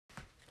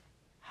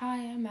Hi,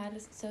 I'm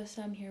Madison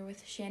Sosa. I'm here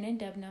with Shannon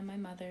Debna, my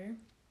mother.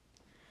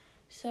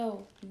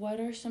 So, what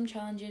are some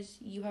challenges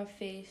you have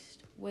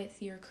faced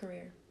with your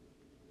career?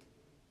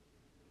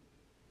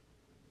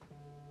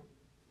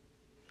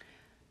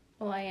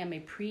 Well, I am a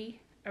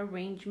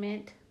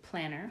pre-arrangement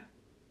planner,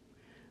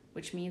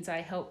 which means I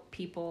help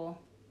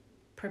people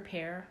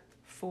prepare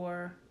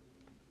for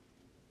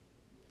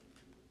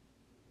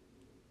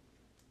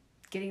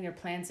getting their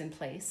plans in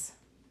place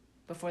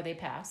before they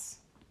pass.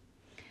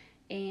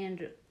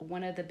 And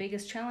one of the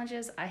biggest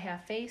challenges I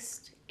have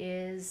faced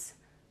is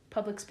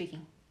public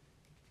speaking.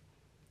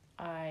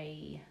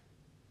 I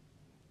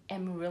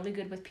am really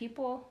good with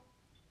people.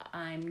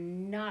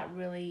 I'm not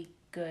really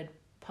good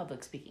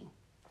public speaking.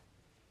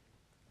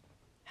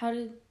 How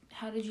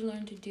did you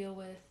learn to deal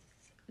with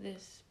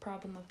this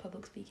problem of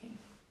public speaking?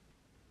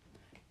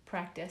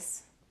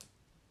 Practice,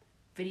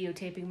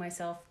 videotaping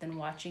myself, then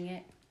watching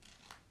it,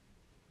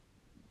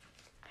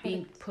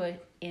 being put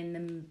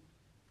in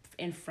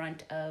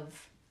front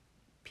of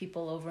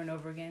people over and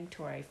over again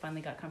to where I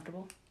finally got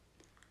comfortable.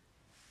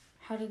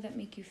 How did that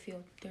make you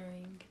feel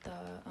during the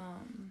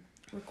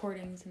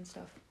recordings and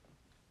stuff?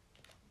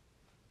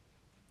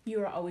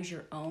 You are always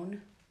your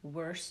own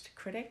worst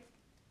critic.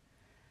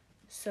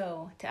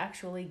 So to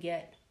actually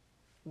get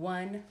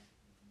 1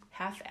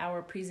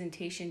 half-hour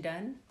presentation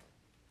done,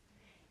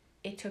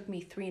 it took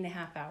me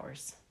 3.5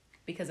 hours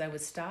because I would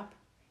stop,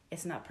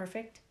 it's not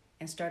perfect,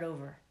 and start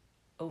over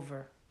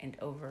and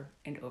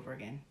over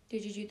again.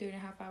 Did you do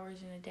 3.5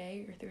 hours in a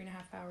day or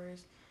 3.5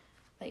 hours,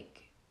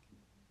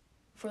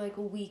 for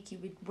a week you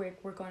would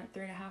work on it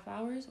 3.5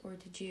 hours, or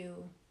did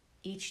you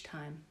each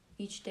time?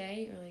 Each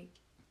day, or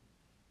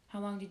how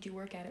long did you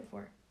work at it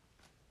for?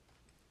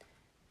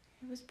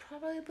 It was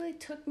probably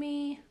took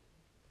me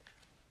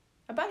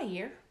about a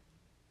year.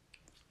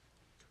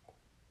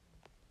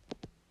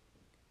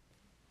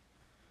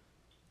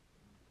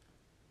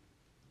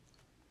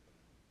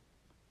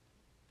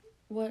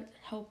 What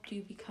helped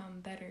you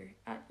become better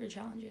at your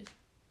challenges?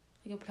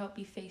 What helped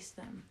you face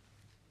them?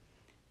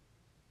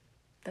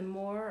 The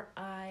more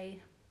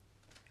I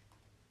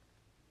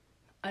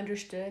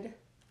understood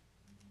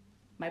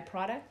my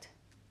product,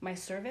 my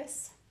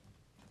service,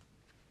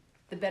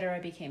 the better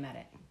I became at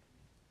it.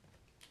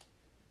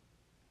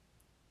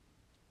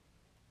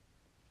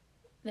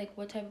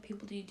 What type of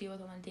people do you deal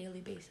with on a daily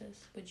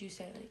basis? Would you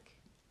say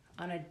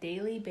On a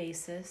daily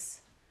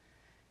basis,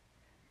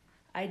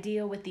 I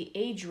deal with the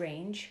age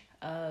range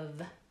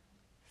of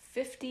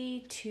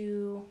 50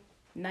 to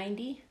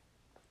 90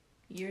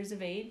 years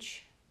of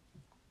age.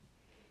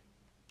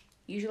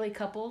 Usually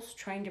couples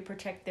trying to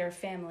protect their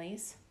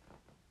families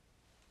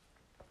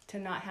to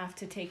not have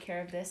to take care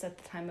of this at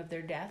the time of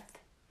their death.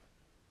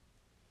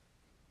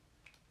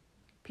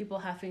 People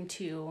having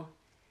to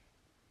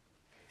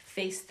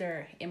face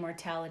their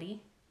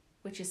immortality,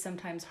 which is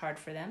sometimes hard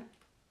for them.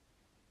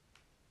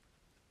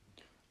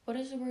 What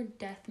does the word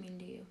death mean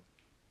to you?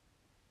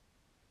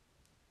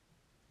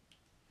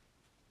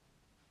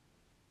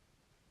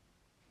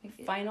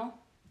 Final.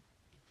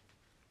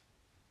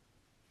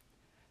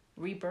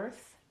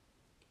 Rebirth.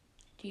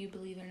 Do you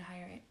believe in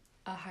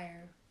a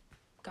higher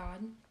God?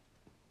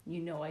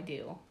 You know I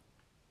do.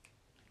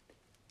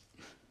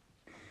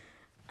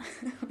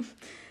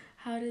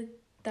 How did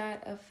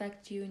that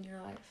affect you in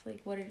your life?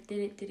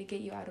 Did it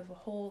get you out of a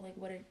hole?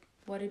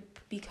 What did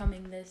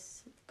becoming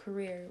this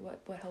career,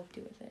 what helped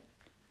you with it?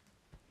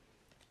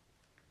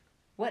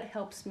 What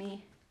helps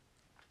me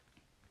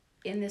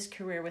in this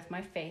career with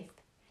my faith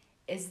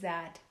is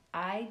that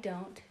I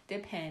don't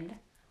depend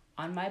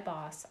on my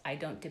boss. I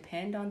don't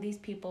depend on these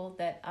people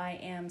that I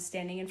am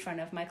standing in front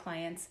of, my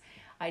clients.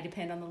 I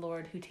depend on the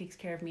Lord who takes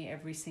care of me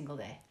every single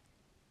day.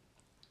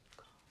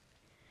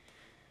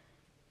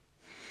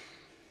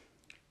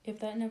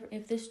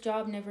 If this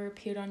job never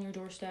appeared on your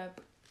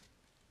doorstep,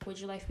 would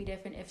your life be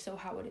different? If so,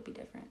 how would it be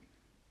different?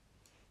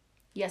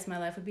 Yes, my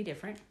life would be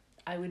different.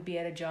 I would be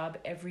at a job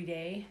every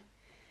day,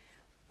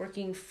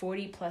 working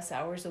 40 plus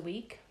hours a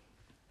week,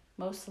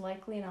 most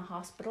likely in a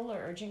hospital or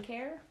urgent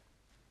care.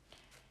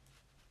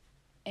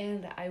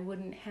 And I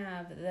wouldn't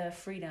have the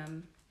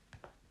freedom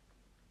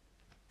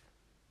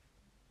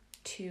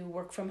to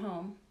work from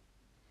home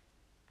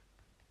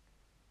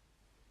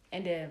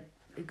and to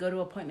go to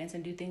appointments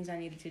and do things I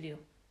needed to do.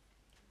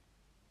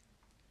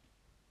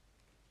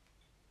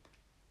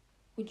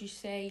 Would you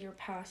say your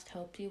past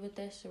helped you with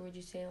this, or would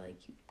you say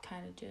you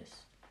kind of just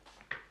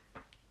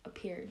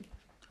appeared?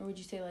 Or would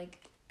you say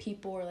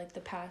people or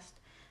the past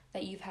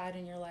that you've had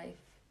in your life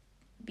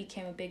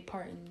became a big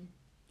part in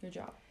your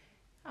job?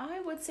 I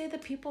would say the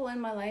people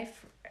in my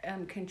life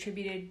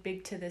contributed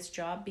big to this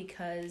job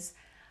because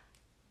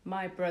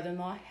my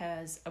brother-in-law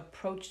has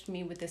approached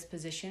me with this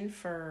position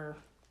for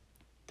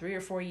 3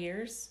 or 4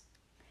 years,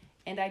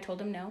 and I told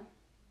him no.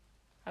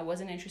 I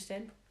wasn't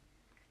interested.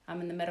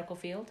 I'm in the medical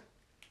field.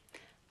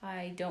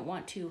 I don't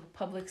want to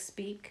public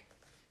speak.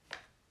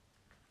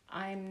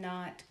 I'm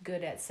not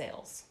good at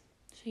sales.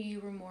 So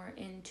you were more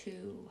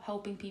into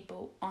helping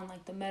people on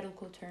the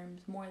medical terms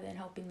more than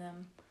helping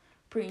them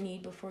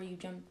pre-need before you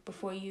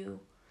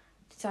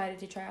decided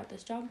to try out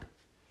this job?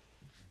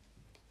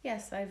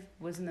 Yes, I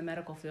was in the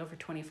medical field for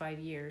 25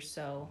 years,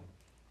 so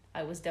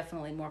I was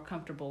definitely more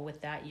comfortable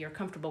with that. You're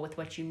comfortable with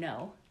what you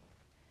know.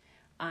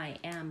 I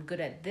am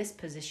good at this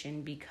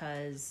position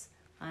because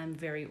I'm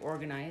very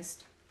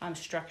organized, I'm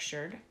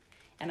structured,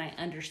 and I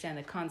understand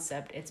the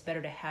concept. It's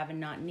better to have and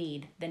not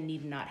need than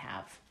need and not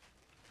have.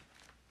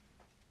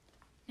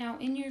 Now,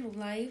 in your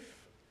life,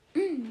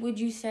 would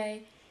you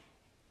say,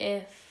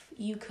 if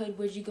you could,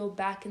 would you go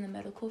back in the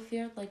medical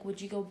field? Like,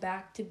 would you go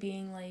back to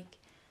being, like,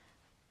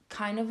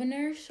 kind of a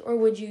nurse? Or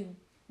would you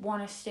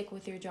want to stick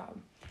with your job?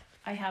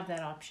 I have that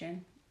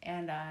option,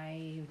 and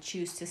I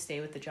choose to stay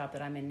with the job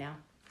that I'm in now.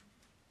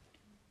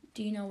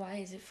 Do you know why?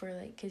 Is it for,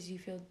 like, because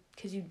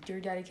you're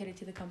dedicated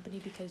to the company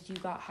because you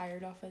got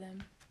hired off of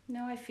them?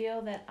 No, I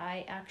feel that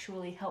I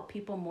actually help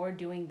people more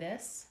doing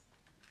this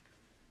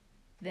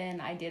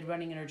than I did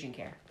running an urgent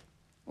care.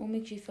 What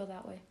makes you feel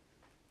that way?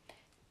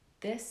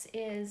 This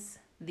is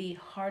the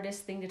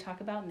hardest thing to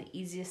talk about and the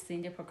easiest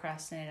thing to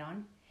procrastinate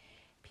on.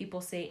 People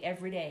say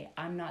every day,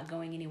 I'm not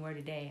going anywhere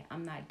today.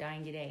 I'm not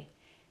dying today.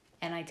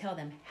 And I tell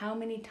them, how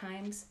many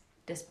times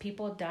does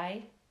people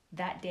die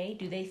that day?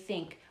 Do they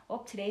think,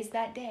 oh, today's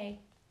that day?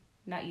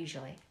 Not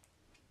usually.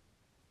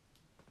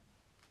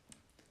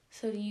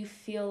 So do you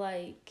feel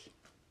like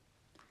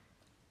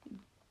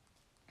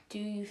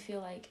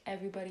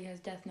everybody has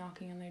death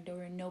knocking on their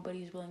door and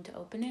nobody's willing to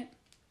open it?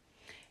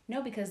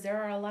 No, because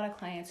there are a lot of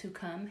clients who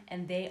come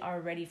and they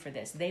are ready for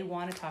this. They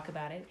want to talk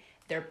about it.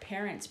 Their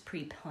parents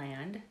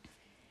pre-planned.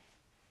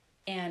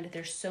 And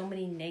there's so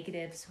many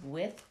negatives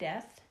with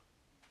death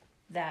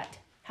that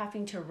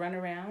having to run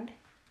around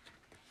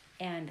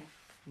and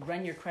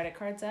run your credit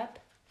cards up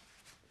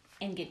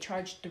and get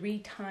charged 3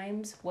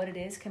 times what it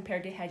is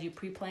compared to had you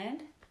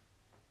pre-planned.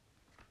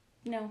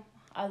 No,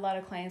 a lot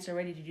of clients are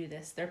ready to do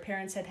this. Their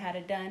parents had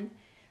it done.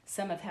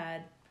 Some have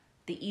had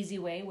the easy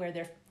way where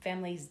their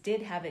families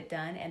did have it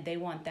done and they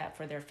want that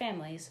for their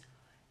families.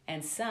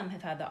 And some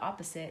have had the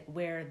opposite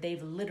where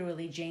they've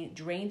literally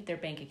drained their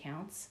bank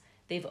accounts.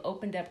 They've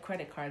opened up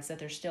credit cards that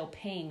they're still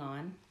paying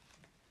on.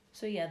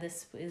 So yeah,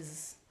 this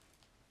is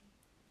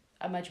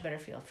a much better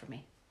field for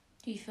me.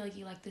 Do you feel like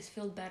you like this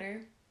field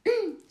better?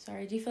 Do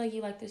you feel like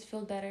you like this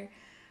field better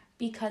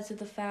because of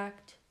the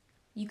fact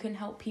you can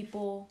help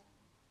people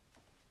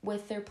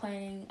with their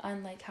planning,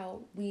 unlike how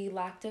we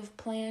lacked of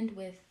planned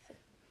with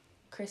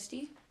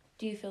Christy?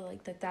 Do you feel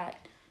like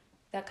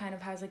that kind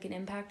of has like an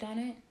impact on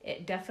it?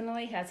 It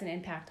definitely has an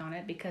impact on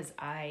it because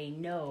I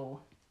know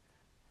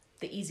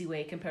the easy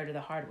way compared to the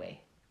hard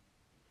way.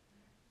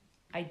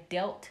 I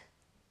dealt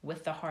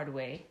with the hard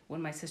way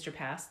when my sister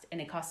passed,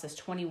 and it cost us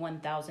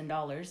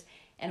 $21,000,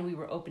 and we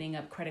were opening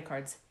up credit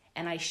cards.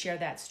 And I share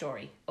that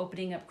story,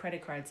 opening up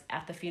credit cards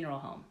at the funeral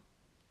home,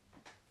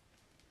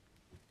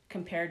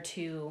 compared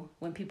to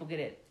when people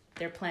get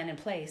their plan in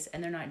place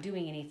and they're not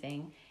doing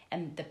anything,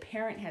 and the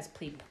parent has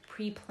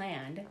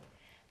pre-planned.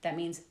 That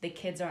means the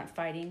kids aren't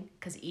fighting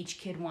because each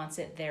kid wants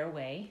it their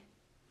way.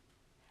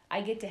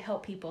 I get to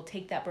help people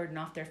take that burden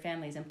off their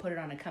families and put it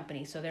on a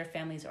company so their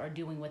families are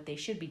doing what they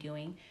should be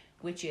doing,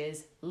 which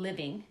is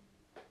living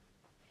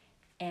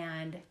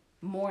and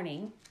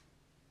mourning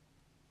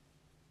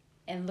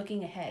and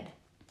looking ahead.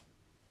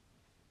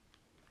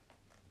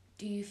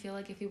 Do you feel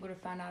like if you would have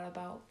found out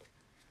about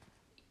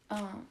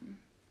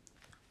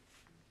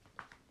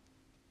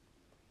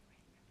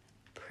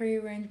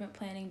pre-arrangement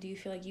planning, do you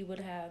feel like you would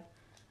have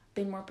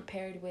been more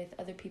prepared with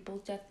other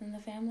people's death in the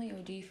family?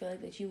 Or do you feel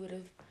like that you would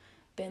have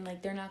been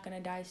like, they're not going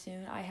to die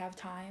soon, I have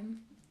time?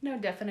 No,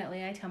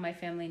 definitely. I tell my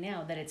family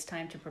now that it's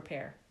time to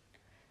prepare.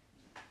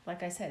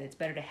 Like I said, it's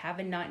better to have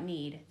and not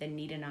need than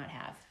need and not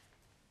have.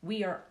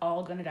 We are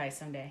all going to die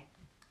someday.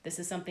 This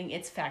is something,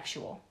 it's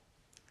factual.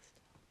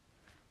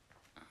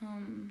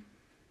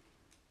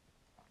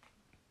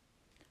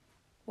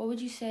 What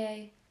would you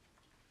say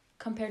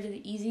compared to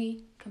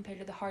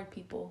the hard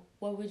people?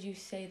 What would you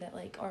say that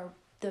like are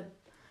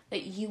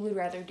that you would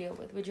rather deal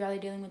with? Would you rather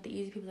dealing with the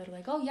easy people that are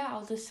like, oh yeah,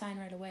 I'll just sign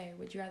right away? Or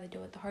would you rather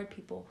deal with the hard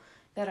people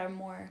that are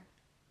more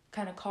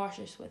kind of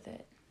cautious with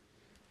it?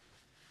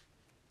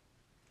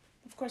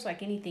 Of course,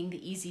 like anything,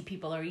 the easy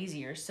people are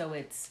easier, so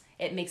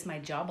it makes my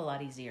job a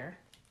lot easier.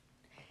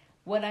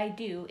 What I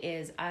do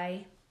is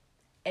I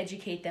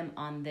educate them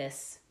on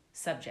this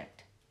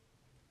subject.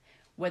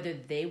 Whether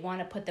they want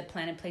to put the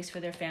plan in place for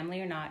their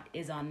family or not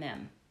is on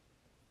them.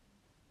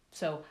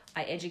 So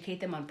I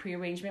educate them on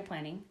pre-arrangement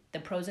planning, the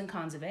pros and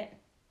cons of it,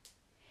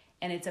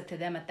 and it's up to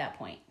them at that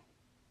point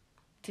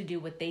to do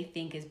what they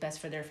think is best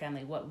for their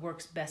family, what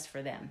works best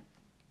for them.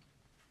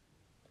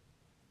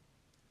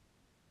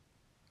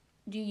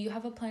 Do you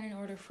have a plan in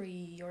order for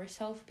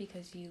yourself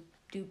because you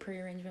do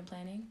pre-arrangement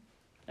planning?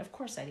 Of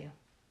course I do.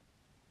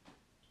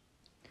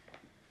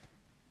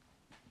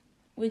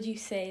 Would you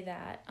say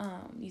that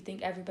you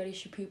think everybody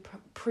should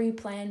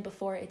pre-plan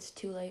before it's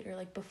too late, or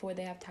like before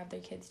they have to have their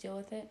kids deal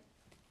with it?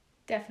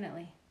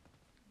 Definitely.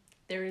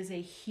 There is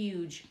a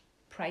huge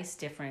price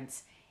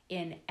difference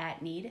in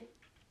at need,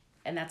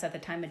 and that's at the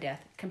time of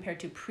death, compared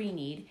to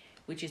pre-need,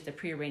 which is the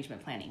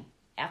pre-arrangement planning.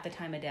 at the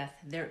time of death,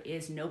 there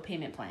is no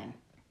payment plan.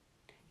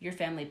 Your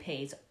family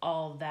pays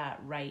all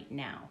that right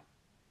now.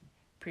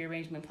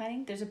 Pre-arrangement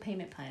planning, there's a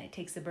payment plan. It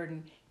takes the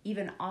burden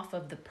even off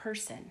of the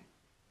person.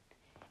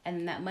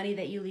 And that money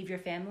that you leave your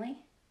family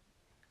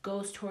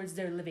goes towards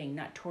their living,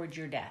 not towards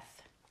your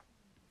death.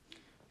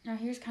 Now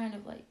here's kind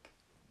of like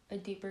a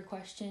deeper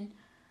question.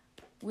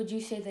 Would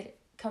you say that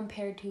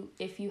compared to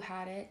if you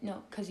had it,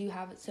 no, because you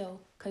have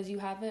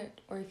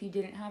it, or if you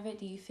didn't have it,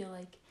 do you feel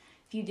like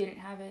if you didn't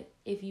have it,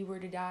 if you were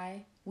to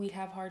die, we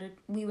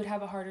would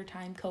have a harder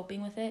time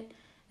coping with it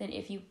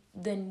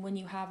than when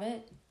you have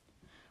it?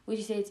 Would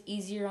you say it's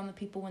easier on the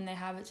people when they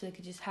have it so they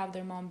could just have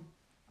their mom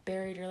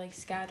buried or like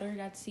scattered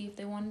at sea if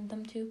they wanted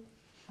them to?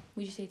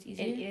 Would you say it's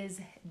easier? It is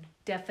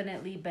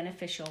definitely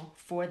beneficial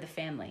for the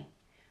family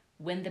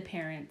when the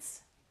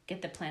parents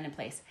get the plan in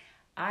place.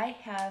 I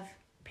have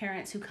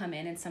parents who come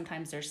in and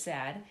sometimes they're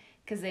sad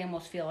because they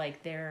almost feel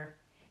like their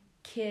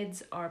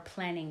kids are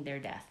planning their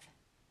death.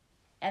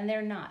 And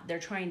they're not. They're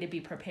trying to be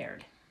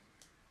prepared.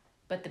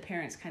 But the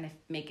parents kind of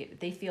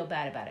they feel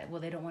bad about it. Well,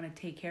 they don't want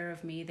to take care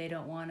of me. They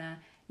don't want to,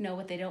 no,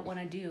 what they don't want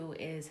to do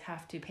is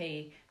have to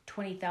pay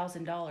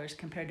 $20,000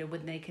 compared to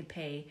when they could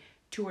pay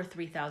 $2,000 or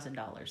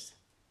 $3,000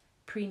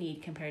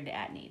 pre-need compared to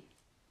at need.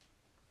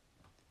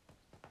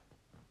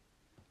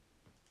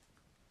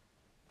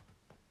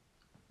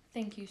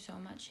 Thank you so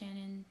much,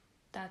 Shannon.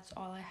 That's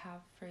all I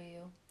have for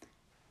you.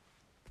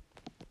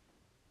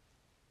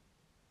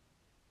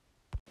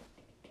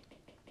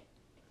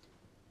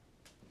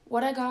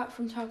 What I got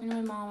from talking to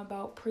my mom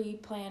about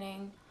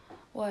pre-planning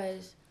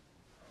was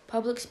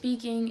public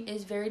speaking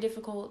is very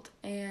difficult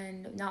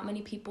and not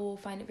many people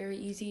find it very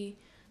easy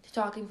to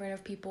talk in front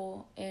of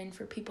people. And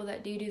for people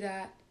that do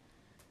that,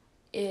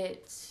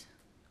 it's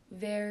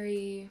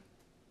very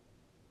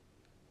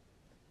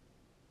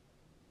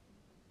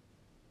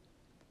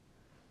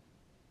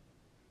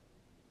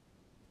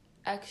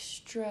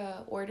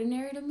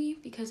extraordinary to me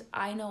because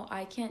I know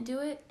I can't do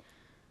it,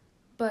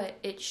 but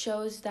it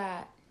shows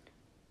that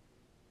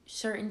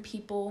certain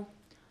people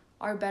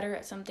are better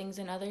at some things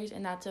than others,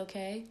 and that's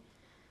okay.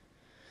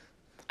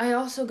 I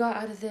also got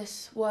out of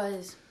this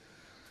was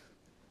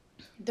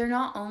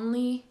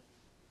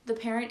the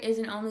parent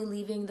isn't only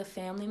leaving the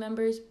family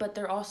members, but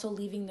they're also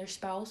leaving their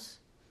spouse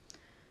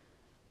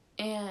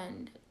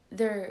and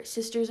their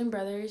sisters and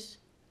brothers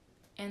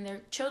and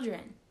their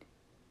children.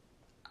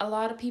 A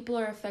lot of people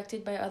are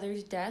affected by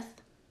others'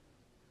 death,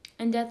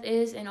 and death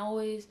is and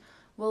always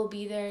will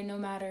be there no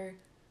matter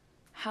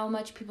how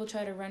much people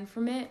try to run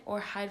from it or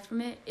hide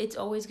from it. It's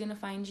always going to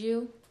find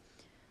you.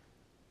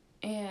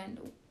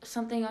 And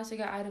something else I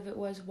got out of it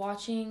was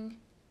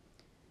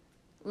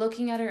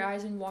looking at her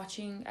eyes and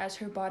watching as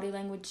her body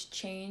language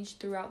changed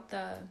throughout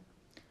the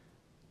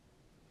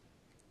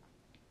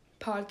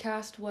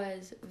podcast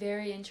was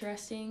very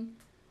interesting.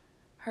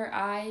 Her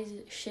eyes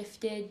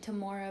shifted to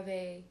more of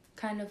a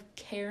kind of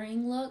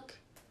caring look.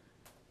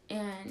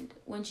 And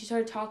when she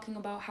started talking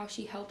about how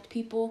she helped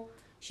people,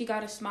 she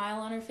got a smile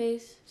on her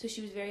face, so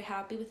she was very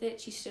happy with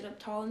it. She stood up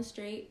tall and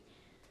straight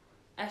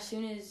as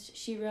soon as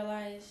she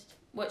realized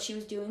what she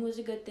was doing was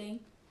a good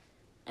thing.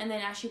 And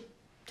then as she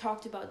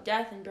talked about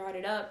death and brought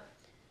it up,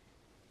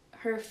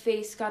 her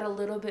face got a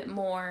little bit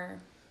more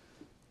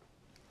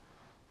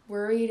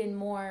worried and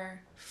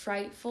more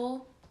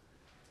frightful,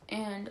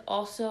 and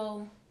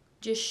also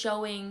just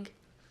showing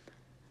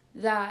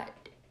that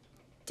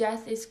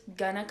death is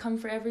gonna come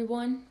for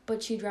everyone,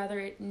 but she'd rather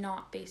it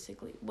not,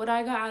 basically. What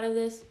I got out of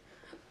this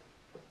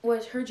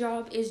was her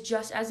job is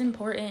just as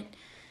important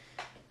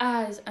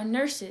as a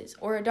nurse's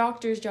or a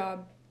doctor's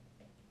job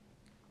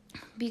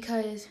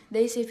because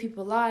they save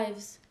people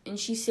lives and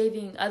she's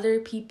saving other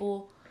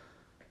people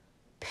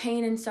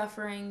pain and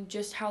suffering,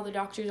 just how the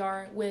doctors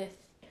are with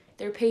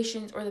their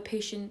patients or the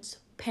patient's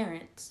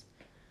parents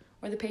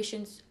or the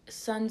patient's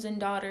sons and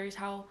daughters,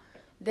 how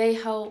they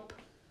help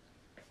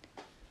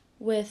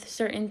with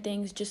certain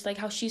things, just like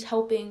how she's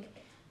helping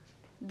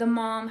the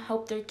mom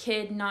help their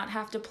kid not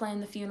have to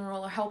plan the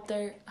funeral or help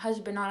their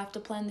husband not have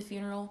to plan the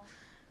funeral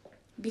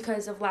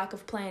because of lack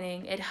of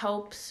planning. It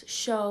helps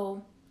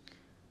show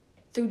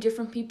through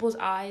different people's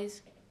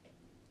eyes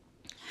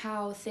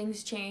how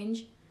things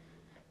change.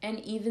 And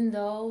even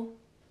though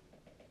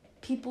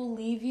people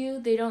leave you,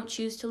 they don't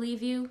choose to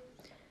leave you.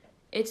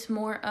 It's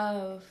more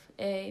of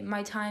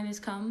my time has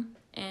come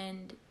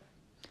and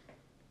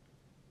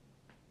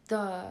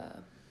the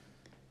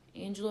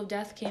angel of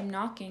death came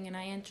knocking and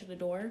I answered the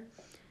door.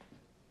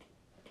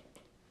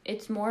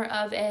 It's more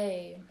of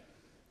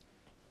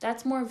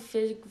that's more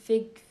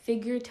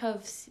figure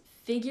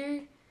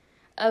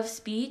of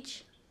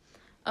speech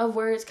of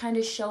where it's kind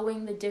of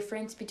showing the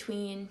difference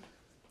between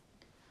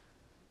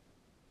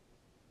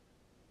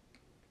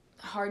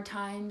hard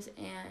times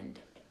and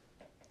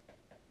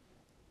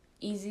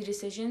easy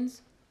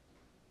decisions.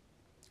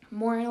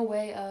 More in a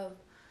way of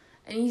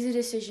an easy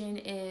decision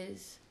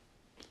is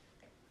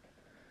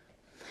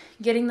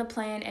getting the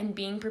plan and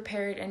being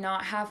prepared and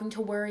not having to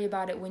worry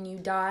about it when you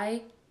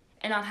die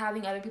and not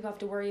having other people have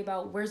to worry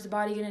about where's the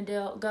body going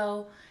to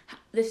go,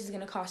 this is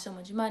going to cost so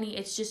much money.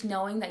 It's just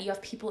knowing that you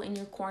have people in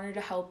your corner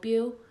to help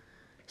you,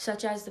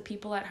 such as the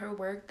people at her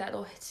work that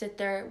will sit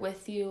there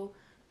with you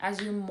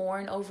as you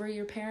mourn over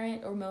your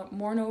parent or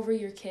mourn over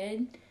your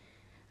kid,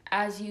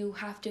 as you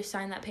have to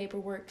sign that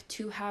paperwork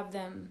to have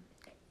them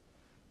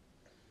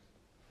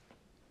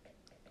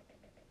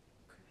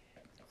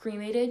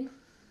cremated.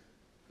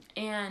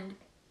 And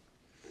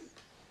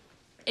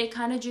it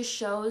kind of just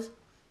shows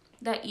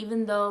that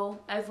even though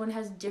everyone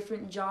has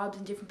different jobs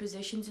and different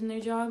positions in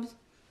their jobs,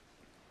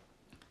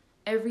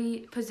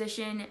 every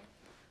position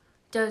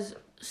does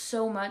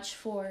so much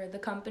for the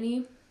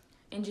company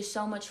and just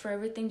so much for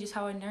everything. Just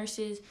how a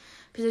nurse's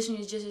position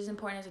is just as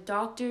important as a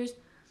doctor's.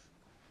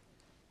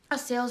 A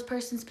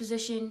salesperson's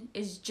position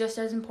is just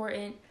as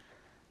important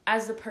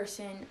as the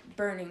person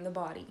burning the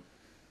body.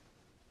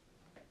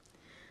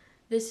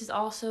 This is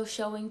also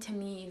showing to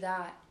me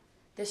that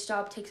this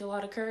job takes a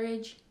lot of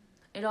courage.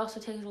 It also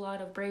takes a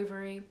lot of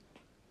bravery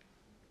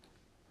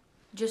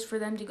just for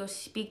them to go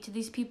speak to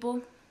these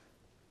people.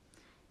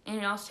 And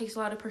it also takes a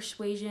lot of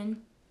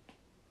persuasion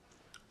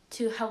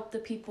to help the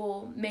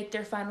people make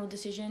their final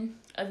decision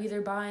of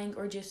either buying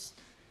or just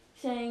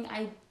saying,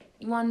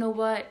 you want to know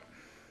what?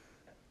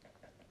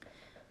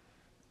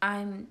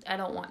 I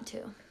don't want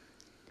to.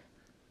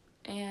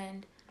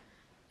 And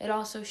it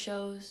also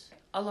shows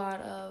a lot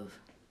of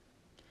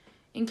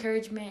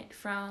encouragement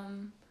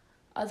from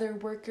other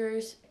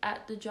workers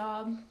at the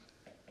job,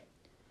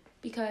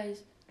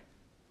 because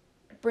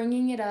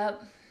bringing it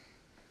up,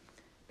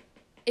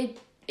 it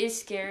is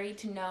scary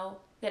to know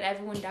that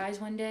everyone dies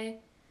one day,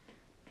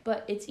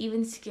 but it's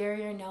even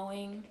scarier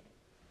knowing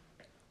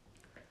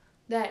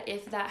that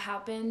if that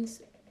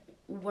happens,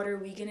 what are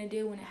we gonna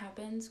do when it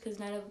happens? Because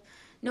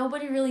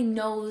nobody really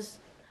knows.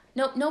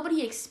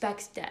 Nobody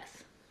expects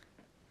death.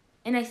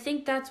 And I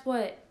think that's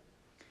what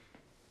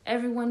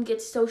everyone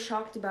gets so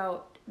shocked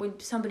about when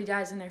somebody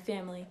dies in their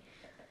family,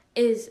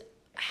 is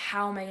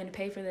how am I going to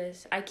pay for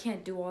this? I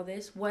can't do all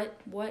this. What?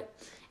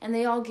 And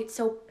they all get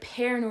so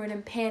paranoid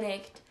and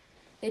panicked.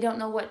 They don't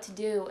know what to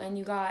do. And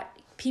you got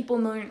people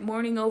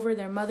mourning over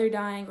their mother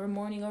dying or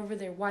mourning over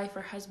their wife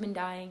or husband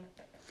dying.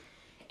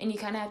 And you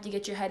kind of have to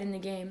get your head in the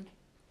game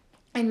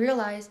and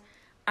realize,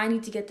 I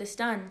need to get this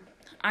done.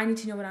 I need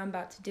to know what I'm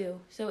about to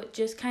do. So it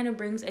just kind of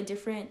brings a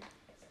different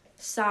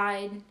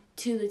side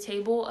to the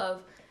table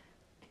of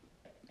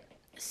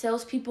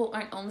salespeople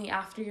aren't only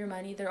after your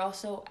money, they're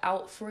also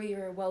out for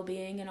your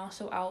well-being and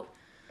also out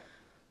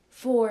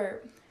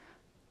for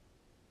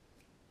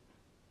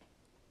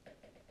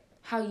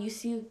how you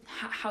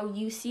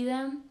see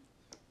them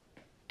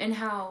and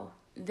how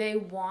they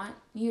want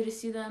you to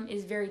see them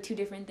is very two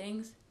different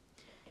things.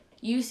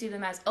 You see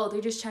them as,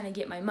 they're just trying to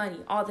get my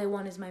money. All they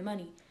want is my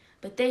money.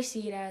 But they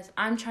see it as,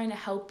 I'm trying to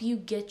help you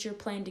get your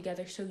plan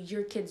together so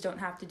your kids don't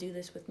have to do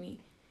this with me.